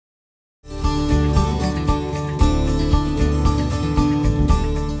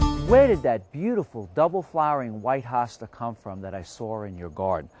Where did that beautiful double flowering white hosta come from that I saw in your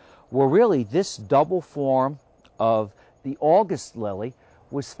garden? Well, really, this double form of the August lily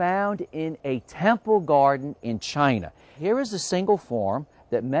was found in a temple garden in China. Here is a single form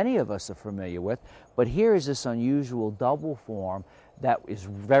that many of us are familiar with, but here is this unusual double form that is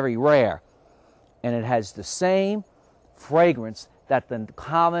very rare. And it has the same fragrance that the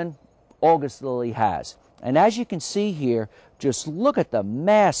common August lily has. And as you can see here, just look at the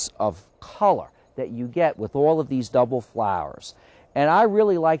mass of color that you get with all of these double flowers. And I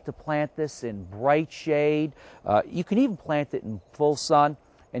really like to plant this in bright shade. You can even plant it in full sun.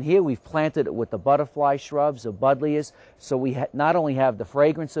 And here we've planted it with the butterfly shrubs, the buddleias, so we not only have the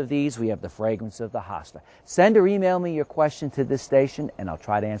fragrance of these, we have the fragrance of the hosta. Send or email me your question to this station, and I'll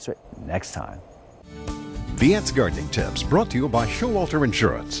try to answer it next time. Viet's Gardening Tips, brought to you by Showalter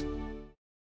Insurance.